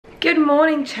Good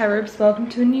morning, cherubs. Welcome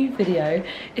to a new video.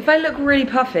 If I look really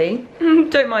puffy,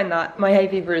 don't mind that. My hay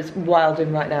fever is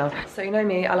wilding right now. So you know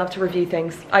me, I love to review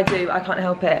things. I do, I can't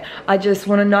help it. I just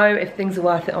want to know if things are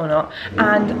worth it or not.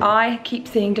 And I keep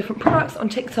seeing different products on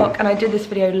TikTok, and I did this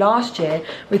video last year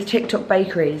with TikTok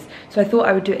bakeries. So I thought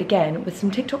I would do it again with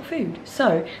some TikTok food.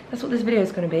 So that's what this video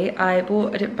is going to be. I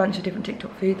bought a bunch of different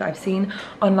TikTok food that I've seen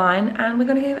online, and we're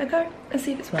going to give it a go and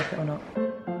see if it's worth it or not.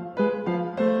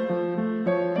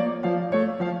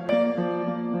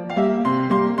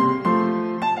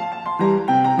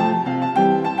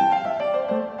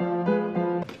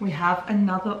 Have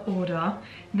another order.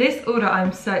 This order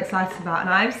I'm so excited about, and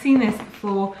I've seen this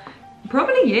for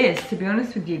probably years, to be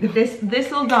honest with you.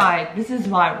 This all died. This is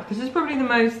viral. This is probably the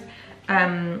most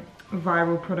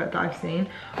viral product that I've seen.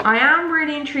 I am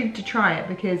really intrigued to try it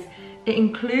because it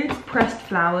includes pressed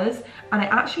flowers, and I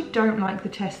actually don't like the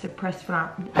taste of pressed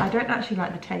flour. I don't actually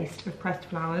like the taste of pressed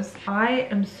flowers. I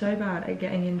am so bad at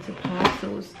getting into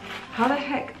parcels. How the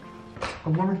heck? I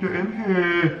want to get in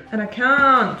here. And I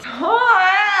can't.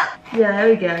 Yeah, there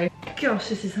we go. Gosh,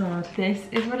 this is hard. This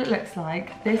is what it looks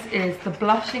like. This is the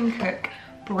Blush and Cook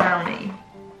brownie,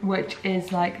 which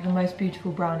is like the most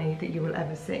beautiful brownie that you will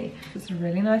ever see. It's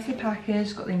really nicely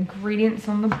packaged, got the ingredients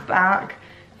on the back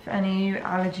for any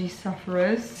allergy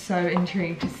sufferers. So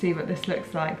intrigued to see what this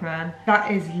looks like, man.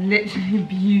 That is literally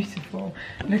beautiful.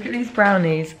 Look at these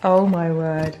brownies. Oh my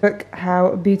word. Look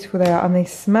how beautiful they are, and they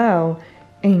smell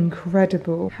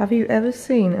incredible. Have you ever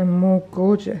seen a more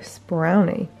gorgeous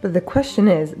brownie? But the question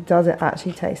is, does it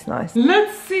actually taste nice?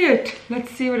 Let's see it.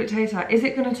 Let's see what it tastes like. Is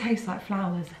it going to taste like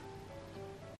flowers?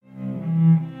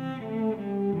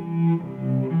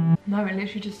 No, it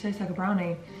literally just tastes like a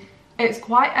brownie. It's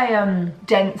quite a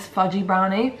dense fudgy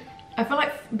brownie. I feel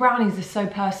like brownies are so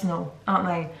personal, aren't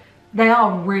they? They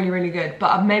are really, really good,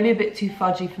 but maybe a bit too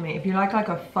fudgy for me. If you like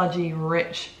a fudgy,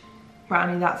 rich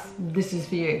brownie, this is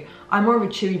for you. I'm more of a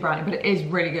chewy brownie, but it is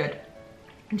really good.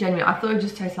 Genuinely, I thought it would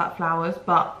just taste like flowers,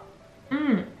 but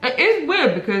it is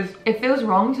weird because it feels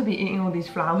wrong to be eating all these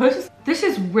flowers. This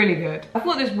is really good. I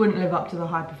thought this wouldn't live up to the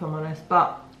hype, if I'm honest,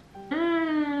 but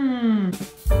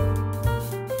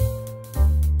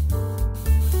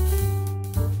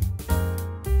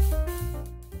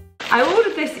I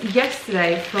ordered this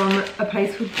yesterday from a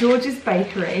place called George's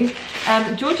Bakery.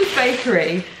 George's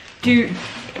Bakery do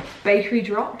bakery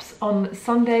drops on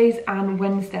Sundays and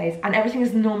Wednesdays, and everything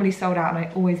is normally sold out and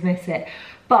I always miss it.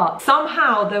 But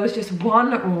somehow there was just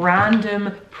one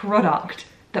random product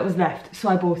that was left, so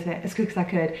I bought it as quick as I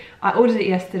could. I ordered it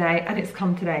yesterday and it's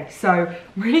come today, so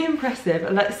really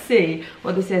impressive. Let's see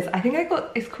what this is. I think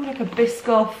it's called like a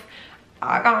Biscoff.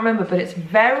 I can't remember, but it's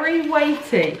very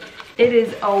weighty. It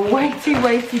is a weighty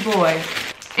boy.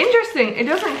 Interesting, it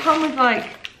doesn't come with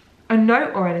like a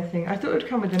note or anything. I thought it would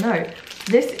come with a note.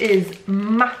 This is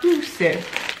massive.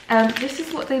 This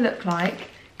is what they look like.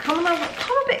 Come a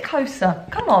bit closer.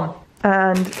 Come on.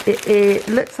 And it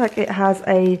looks like it has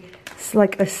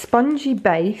like a spongy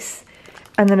base,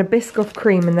 and then a Biscoff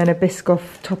cream, and then a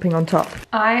Biscoff topping on top.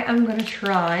 I am gonna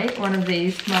try one of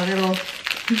these for my little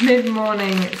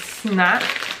mid-morning snack.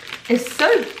 It's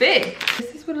so big.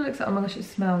 This is what it looks like. Oh my gosh, it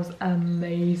smells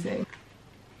amazing.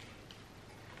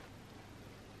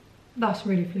 That's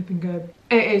really flipping good.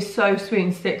 It is so sweet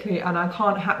and sticky, and I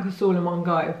can't hack this all in one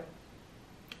go,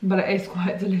 but it is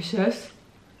quite delicious.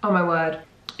 Oh my word.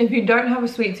 If you don't have a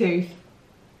sweet tooth,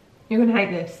 you're gonna hate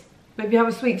this. But if you have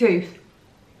a sweet tooth,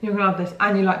 you're gonna love this,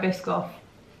 and you like Biscoff.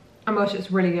 Oh my gosh,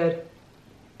 it's really good.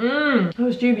 I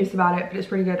was dubious about it, but it's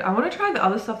really good. I wanna try the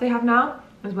other stuff they have now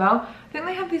as well. I think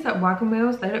they have these like wagon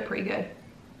wheels. They look pretty good.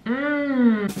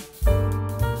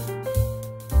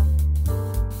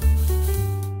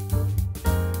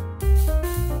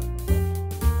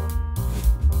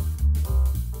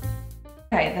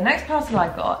 Okay, the next parcel I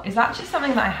got is actually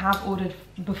something that I have ordered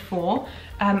before,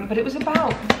 but it was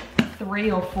about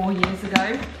 3 or 4 years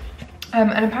ago.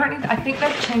 And apparently, I think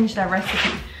they've changed their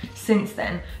recipe since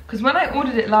then. Because when I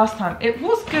ordered it last time, it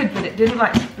was good, but it didn't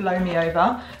like blow me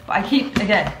over. But I keep,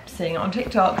 again, seeing it on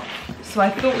TikTok. So I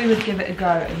thought we would give it a go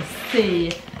and see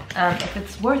if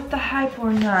it's worth the hype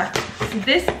or not. So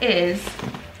this is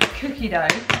cookie dough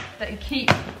that you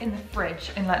keep in the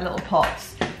fridge in like little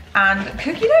pots. And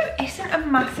cookie dough isn't a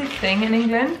massive thing in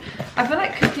England. I feel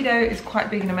like cookie dough is quite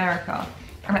big in America,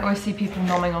 and I always see people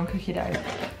nomming on cookie dough.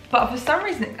 But for some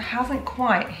reason it hasn't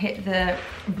quite hit the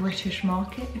British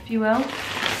market, if you will.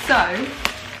 So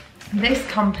this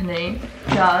company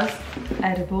does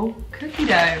edible cookie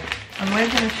dough, and we're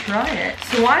gonna try it.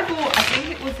 So I bought, I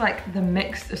think it was like the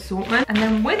mixed assortment, and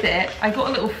then with it I got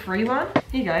a little free one.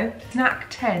 Here you go, snack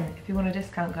 10 if you want a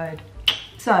discount code.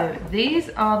 So these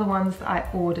are the ones that I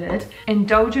ordered.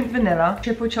 Indulgent vanilla,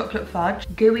 triple chocolate fudge,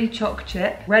 gooey choc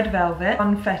chip, red velvet,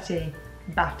 confetti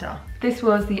batter. This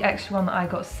was the extra one that I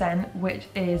got sent, which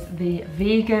is the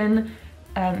vegan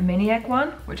mini egg one,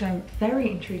 which I'm very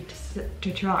intrigued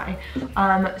to try.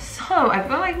 So I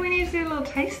feel like we need to do a little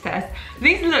taste test.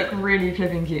 These look really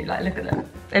flipping cute, like look at them.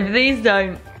 If these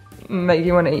don't make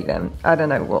you want to eat them, I don't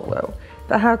know what will.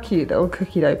 But how cute, little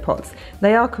cookie dough pots.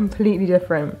 They are completely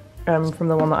different from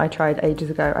the one that I tried ages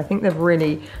ago. I think they've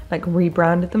really like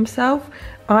rebranded themselves.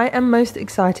 I am most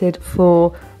excited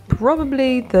for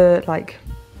probably the like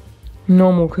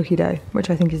normal cookie dough, which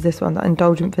I think is this one, that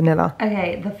indulgent vanilla.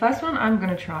 Okay, the first one I'm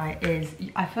gonna try is,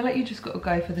 I feel like you just gotta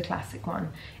go for the classic one,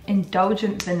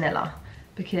 indulgent vanilla,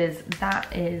 because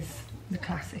that is the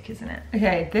classic, isn't it?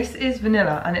 Okay, this is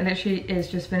vanilla, and it literally is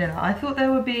just vanilla. I thought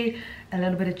there would be a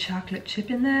little bit of chocolate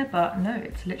chip in there, but no,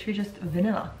 it's literally just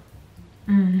vanilla.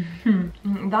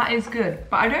 That is good,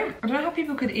 but I don't know how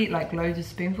people could eat like loads of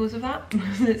spoonfuls of that,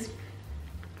 because it's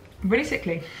really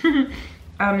sickly.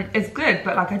 It's good,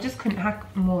 but like I just couldn't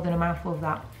hack more than a mouthful of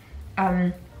that.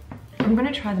 I'm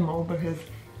gonna try them all because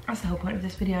that's the whole point of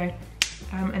this video,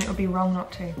 and it would be wrong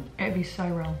not to. It would be so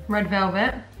wrong. Red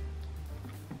velvet.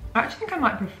 I actually think I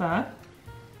might prefer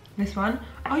this one.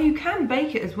 Oh, you can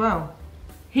bake it as well.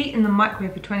 Heat in the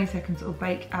microwave for 20 seconds or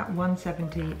bake at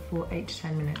 170 for 8 to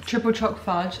 10 minutes. Triple choc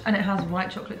fudge, and it has white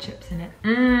chocolate chips in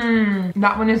it.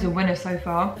 That one is a winner so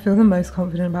far. I feel the most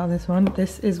confident about this one.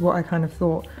 This is what I kind of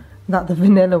thought that the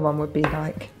vanilla one would be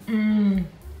like.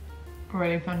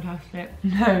 Really fantastic.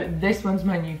 No, this one's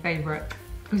my new favourite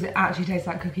because it actually tastes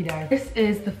like cookie dough. This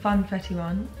is the funfetti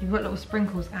one. You've got little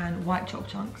sprinkles and white choc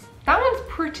chunks. That one's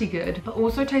pretty good, but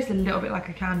also tastes a little bit like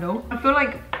a candle. I feel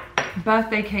like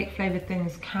birthday cake flavoured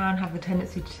things can have the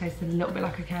tendency to taste a little bit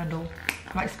like a candle,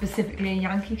 like specifically a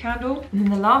Yankee candle. And then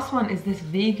the last one is this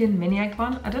vegan mini egg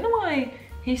one. I don't know why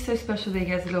he's so special that he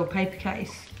gets a little paper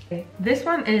case. This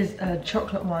one is a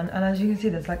chocolate one, and as you can see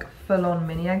there's like full-on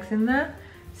mini eggs in there,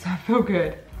 so I feel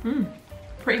good.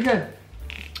 Pretty good.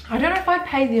 I don't know if I'd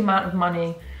pay the amount of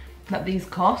money that these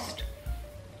cost,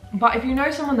 but if you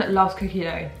know someone that loves cookie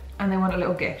dough and they want a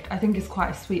little gift, I think it's quite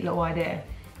a sweet little idea.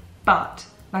 But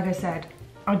like I said,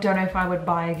 I don't know if I would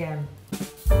buy again.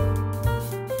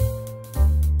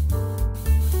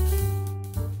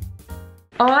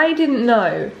 I didn't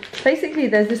know. Basically,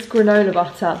 there's this granola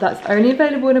butter that's only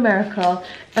available in America,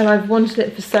 and I've wanted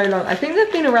it for so long. I think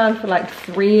they've been around for like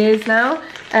 3 years now,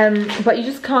 but you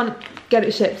just can't get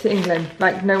it shipped to England,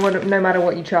 like no matter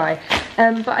what you try.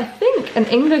 But I think an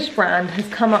English brand has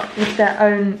come up with their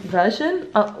own version,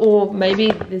 or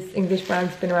maybe this English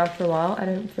brand's been around for a while, I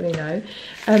don't fully know.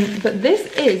 But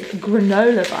this is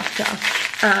granola butter,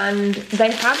 and they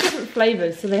have different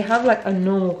flavours. So they have like a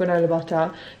normal granola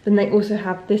butter, then they also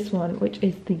have this one, which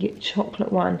is the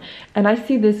chocolate one. And I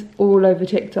see this all over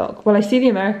TikTok. Well, I see the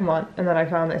American one, and then I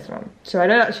found this one. So I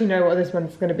don't actually know what this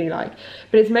one's going to be like.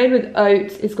 But it's made with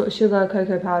oats, it's got sugar,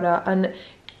 cocoa powder, and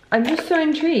I'm just so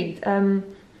intrigued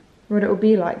what it will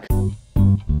be like.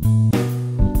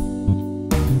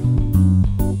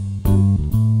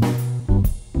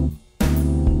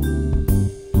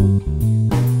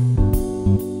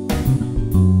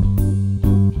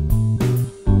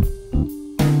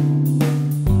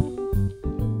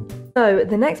 So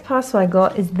the next parcel I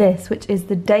got is this, which is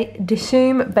the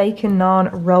Dishoom Bacon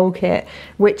Naan Roll Kit,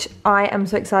 which I am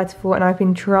so excited for, and I've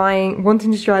been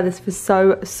wanting to try this for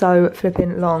so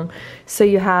flipping long. So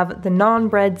you have the naan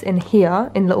breads in here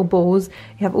in little balls,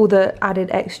 you have all the added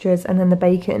extras, and then the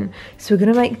bacon. So we're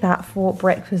gonna make that for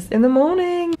breakfast in the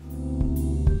morning.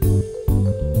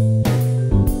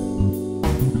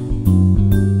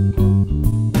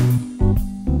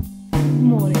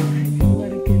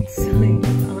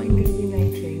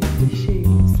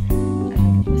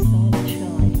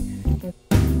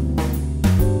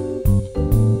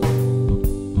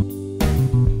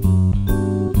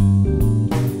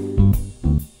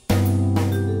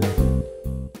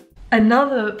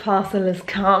 Another parcel has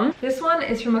come. This one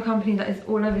is from a company that is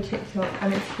all over TikTok,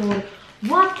 and it's called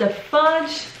What the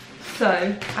Fudge?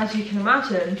 So, as you can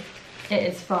imagine, it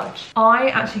is fudge. I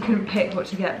actually couldn't pick what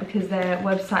to get because their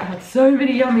website had so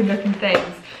many yummy looking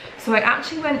things. So I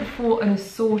actually went for an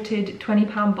assorted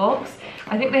 £20 box.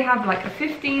 I think they have like a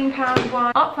 £15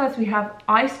 one. Up first we have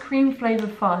ice cream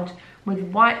flavoured fudge with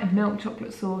white milk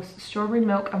chocolate sauce, strawberry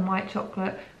milk and white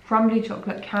chocolate, crumbly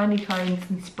chocolate, candy cones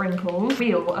and sprinkles.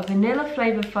 Wheel, a vanilla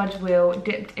flavoured fudge wheel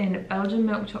dipped in Belgian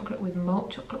milk chocolate with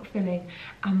malt chocolate filling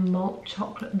and malt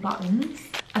chocolate buttons.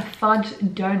 A fudge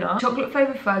donut, chocolate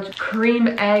flavoured fudge, cream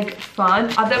egg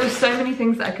fudge. There were so many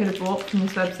things that I could have bought from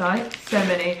this website, so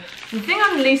many. The thing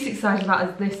I'm least excited about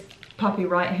is this puppy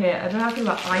right here. I don't know how to feel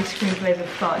about ice cream flavoured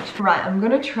fudge. Right, I'm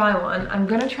gonna try one. I'm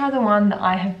gonna try the one that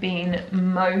I have been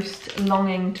most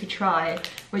longing to try,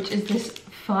 which is this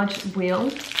fudge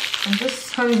wheel. I'm just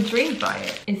so intrigued by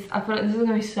it. I feel like this is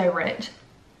gonna be so rich.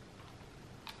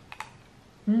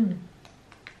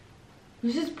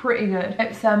 This is pretty good.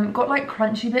 It's got like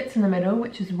crunchy bits in the middle,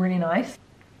 which is really nice.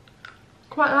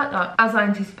 Quite like that. As I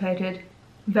anticipated,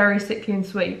 very sickly and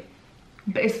sweet.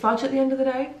 But it's fudge at the end of the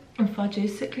day, and fudge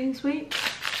is sickly and sweet.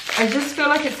 I just feel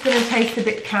like it's gonna taste a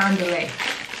bit candly,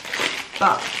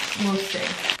 but we'll see.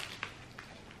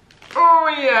 Oh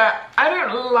yeah, I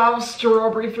don't love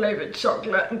strawberry flavoured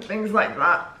chocolate and things like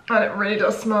that. And it really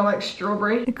does smell like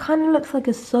strawberry. It kind of looks like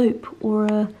a soap or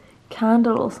a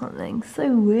candle or something.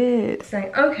 So weird. So,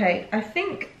 okay, I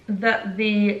think that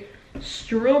the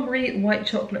strawberry white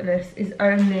chocolateness is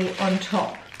only on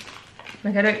top.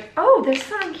 Like I don't, oh, there's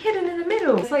something hidden in the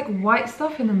middle. It's like white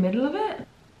stuff in the middle of it.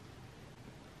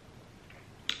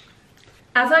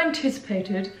 As I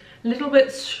anticipated, a little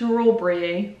bit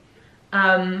strawberry-y.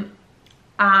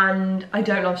 And I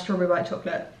don't love strawberry white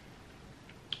chocolate.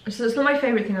 So it's not my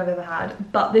favourite thing I've ever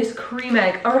had. But this cream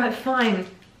egg, alright, fine.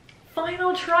 Fine,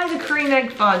 I'll try the cream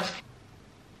egg fudge.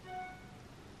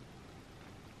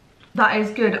 That is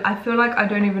good. I feel like I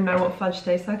don't even know what fudge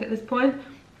tastes like at this point,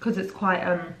 because it's quite,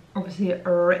 obviously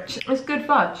rich. It's good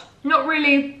fudge. Not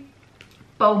really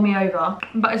bowled me over,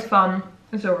 but it's fun.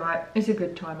 It's alright. It's a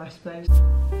good time, I suppose.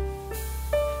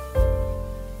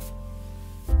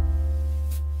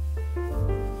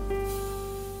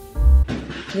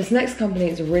 This next company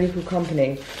is a really cool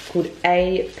company called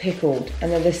A Pickled, and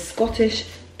they're this Scottish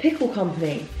pickle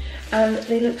company, and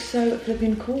they look so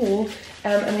flipping cool.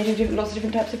 And they do lots of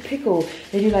different types of pickle.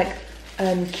 They do like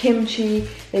kimchi,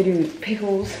 they do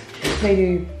pickles, they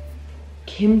do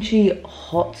kimchi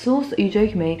hot sauce. Are you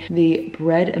joking me? The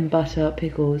bread and butter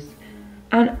pickles,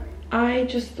 and I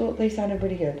just thought they sounded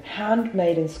really good.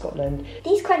 Handmade in Scotland.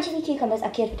 These crunchy cucumbers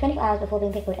are cured for 24 hours before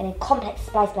being pickled in a complex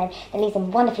spice blend that leaves them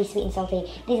wonderfully sweet and salty.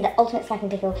 These are the ultimate snacking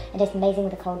pickle and taste amazing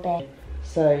with a cold beer.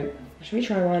 So, should we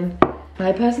try one?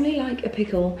 I personally like a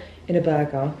pickle in a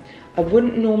burger. I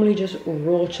wouldn't normally just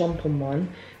raw chomp on one,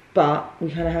 but we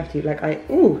kind of have to. Like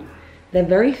ooh, they're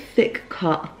very thick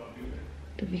cut.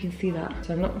 Don't know if you can see that.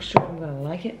 So I'm not sure if I'm gonna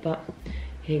like it, but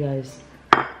here goes.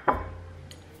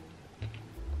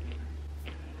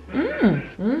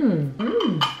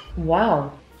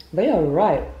 Wow, they are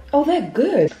right. Oh, they're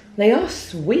good. They are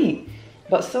sweet,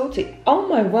 but salty. Oh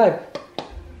my word.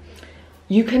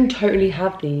 You can totally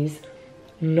have these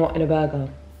not in a burger.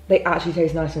 They actually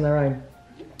taste nice on their own.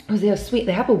 Because they are sweet,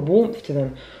 they have a warmth to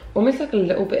them. Almost like a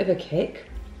little bit of a kick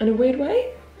in a weird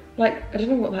way. Like, I don't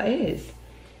know what that is.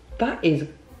 That is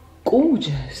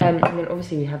gorgeous. And then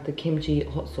obviously we have the kimchi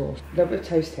hot sauce. A little bit of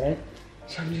toast here.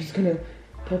 So I'm just gonna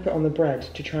pop it on the bread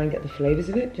to try and get the flavours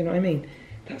of it. Do you know what I mean?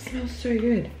 That smells so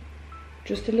good.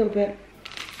 Just a little bit.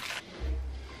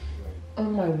 Oh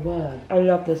my word. I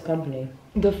love this company.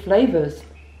 The flavours.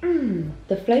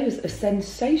 The flavours are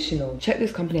sensational. Check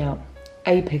this company out.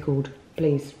 A Pickled,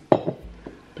 please.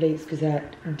 Please, because they're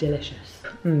delicious.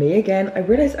 Me again. I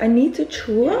realised I need to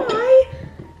try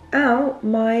out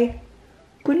my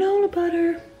granola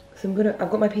butter. So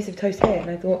I've got my piece of toast here, and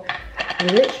I thought,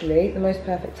 literally the most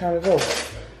perfect time of all.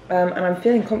 And I'm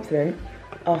feeling confident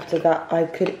after that I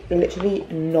could literally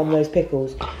nom those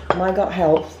pickles. My gut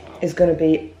health is going to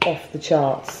be off the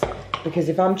charts, because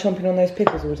if I'm chomping on those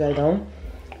pickles all day long,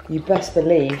 you best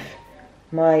believe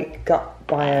my gut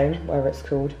biome, whatever it's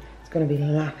called, is going to be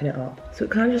lapping it up. So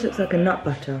it kind of just looks like a nut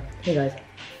butter. Here guys.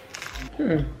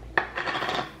 I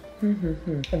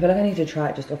feel like I need to try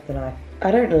it just off the knife.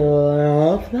 I don't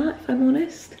love that, if I'm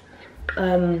honest.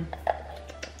 Kind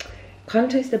of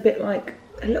tastes a bit like,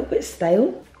 a little bit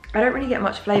stale. I don't really get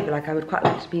much flavour. Like, I would quite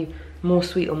like it to be more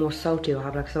sweet or more salty, or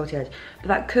have like a salty edge. But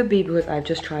that could be because I've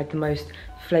just tried the most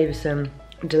flavoursome,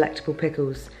 delectable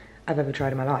pickles I've ever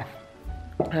tried in my life.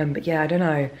 But yeah, I don't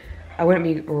know. I wouldn't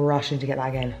be rushing to get that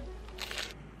again.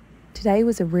 Today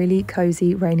was a really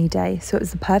cozy rainy day, so it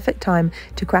was the perfect time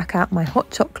to crack out my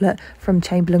hot chocolate from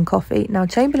Chamberlain Coffee. Now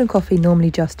Chamberlain Coffee normally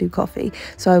just do coffee,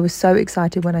 so I was so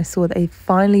excited when I saw that they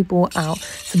finally brought out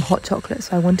some hot chocolate.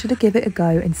 So I wanted to give it a go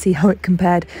and see how it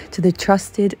compared to the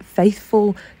trusted,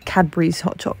 faithful Cadbury's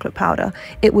hot chocolate powder.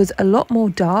 It was a lot more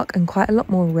dark and quite a lot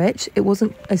more rich. It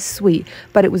wasn't as sweet,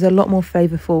 but it was a lot more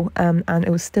flavorful, and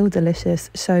it was still delicious.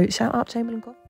 So shout out Chamberlain Coffee.